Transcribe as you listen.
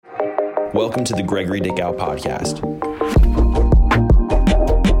Welcome to the Gregory Dickow Podcast.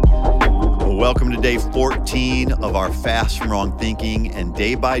 Well, welcome to day 14 of our Fast from Wrong Thinking. And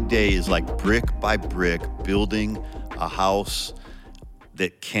day by day is like brick by brick, building a house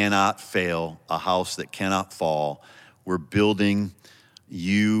that cannot fail, a house that cannot fall. We're building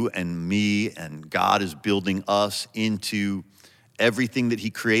you and me, and God is building us into everything that He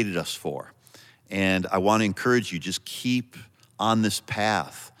created us for. And I want to encourage you, just keep on this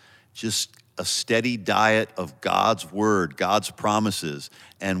path. Just a steady diet of God's word, God's promises.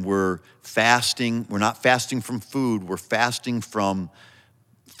 And we're fasting. We're not fasting from food. We're fasting from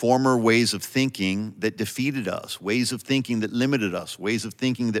former ways of thinking that defeated us, ways of thinking that limited us, ways of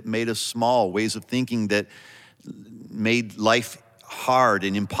thinking that made us small, ways of thinking that made life hard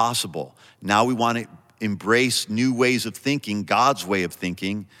and impossible. Now we want to embrace new ways of thinking, God's way of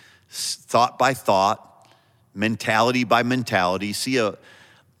thinking, thought by thought, mentality by mentality. See a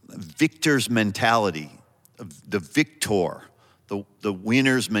victor's mentality, the victor, the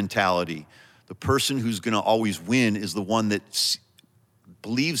winner's mentality. The person who's going to always win is the one that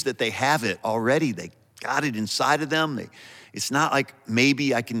believes that they have it already. They got it inside of them. It's not like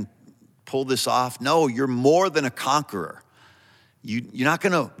maybe I can pull this off. No, you're more than a conqueror. You're not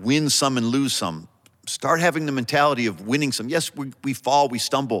going to win some and lose some. Start having the mentality of winning some. Yes, we fall, we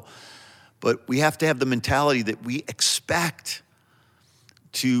stumble, but we have to have the mentality that we expect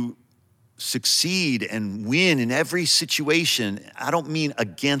to succeed and win in every situation. I don't mean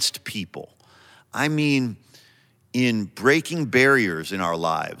against people. I mean in breaking barriers in our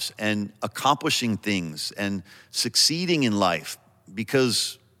lives and accomplishing things and succeeding in life,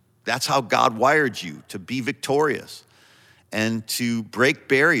 because that's how God wired you, to be victorious and to break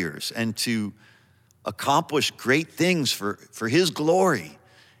barriers and to accomplish great things for His glory.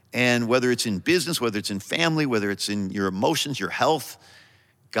 And whether it's in business, whether it's in family, whether it's in your emotions, your health,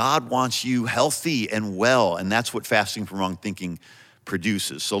 God wants you healthy and well, and that's what fasting from wrong thinking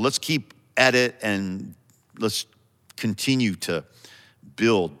produces. So let's keep at it and let's continue to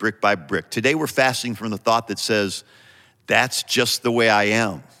build brick by brick. Today we're fasting from the thought that says, that's just the way I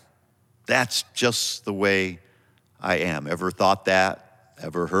am. That's just the way I am. Ever thought that?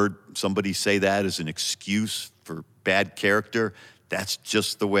 Ever heard somebody say that as an excuse for bad character? That's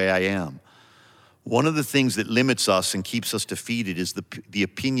just the way I am. One of the things that limits us and keeps us defeated is the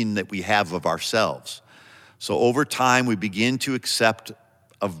opinion that we have of ourselves. So over time, we begin to accept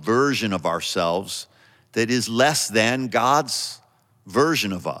a version of ourselves that is less than God's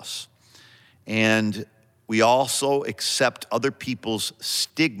version of us. And we also accept other people's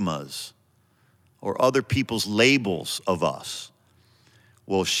stigmas or other people's labels of us.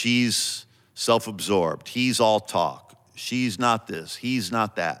 Well, she's self-absorbed. He's all talk. She's not this. He's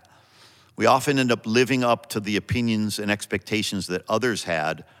not that. We often end up living up to the opinions and expectations that others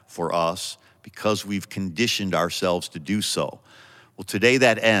had for us because we've conditioned ourselves to do so. Well, today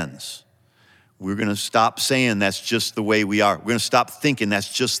that ends. We're going to stop saying that's just the way we are. We're going to stop thinking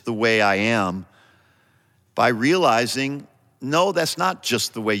that's just the way I am by realizing, no, that's not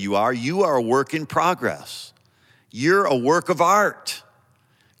just the way you are. You are a work in progress. You're a work of art.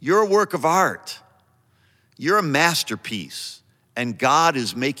 You're a work of art. You're a masterpiece. And God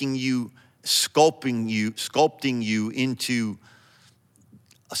is making you, sculpting you into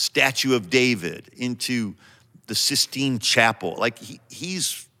a statue of David, into the Sistine Chapel. Like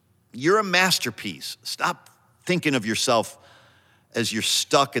you're a masterpiece. Stop thinking of yourself as you're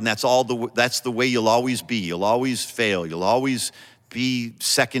stuck and that's the way you'll always be. You'll always fail. You'll always be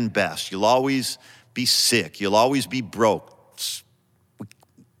second best. You'll always be sick. You'll always be broke.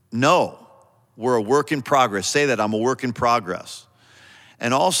 No, we're a work in progress. Say that, I'm a work in progress.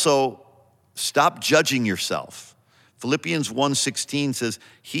 And also, stop judging yourself. Philippians 1:16 says,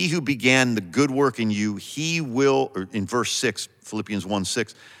 he who began the good work in you, he will, or in verse 6, Philippians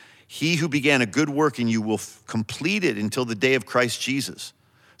 1:6, he who began a good work in you will complete it until the day of Christ Jesus.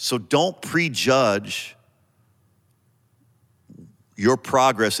 So don't prejudge your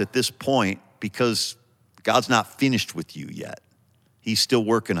progress at this point because God's not finished with you yet. He's still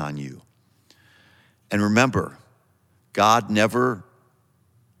working on you. And remember, God never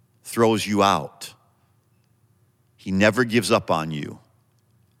throws you out. He never gives up on you.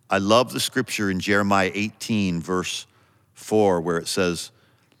 I love the scripture in Jeremiah 18, verse 4, where it says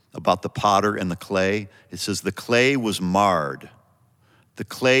about the potter and the clay. It says, the clay was marred. The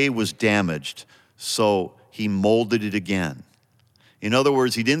clay was damaged, so he molded it again. In other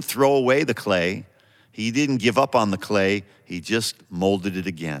words, he didn't throw away the clay. He didn't give up on the clay. He just molded it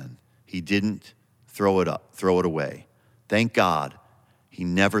again. He didn't throw it away. Thank God, he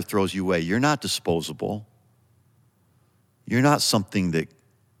never throws you away. You're not disposable. You're not something that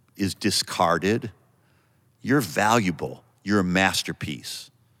is discarded. You're valuable. You're a masterpiece.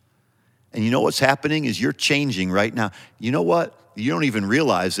 And you know what's happening is you're changing right now. You know what? You don't even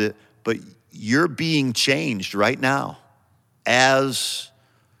realize it, but you're being changed right now as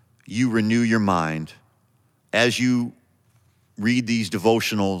you renew your mind, as you read these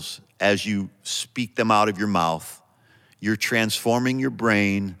devotionals, as you speak them out of your mouth. You're transforming your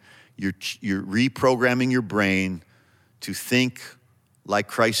brain. You're reprogramming your brain to think like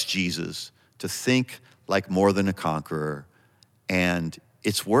Christ Jesus, to think like more than a conqueror. And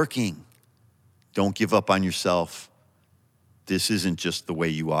it's working. Don't give up on yourself. This isn't just the way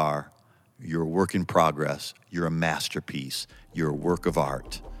you are. You're a work in progress. You're a masterpiece. You're a work of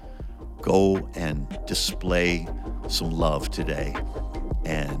art. Go and display some love today.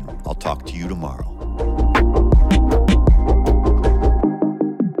 And I'll talk to you tomorrow.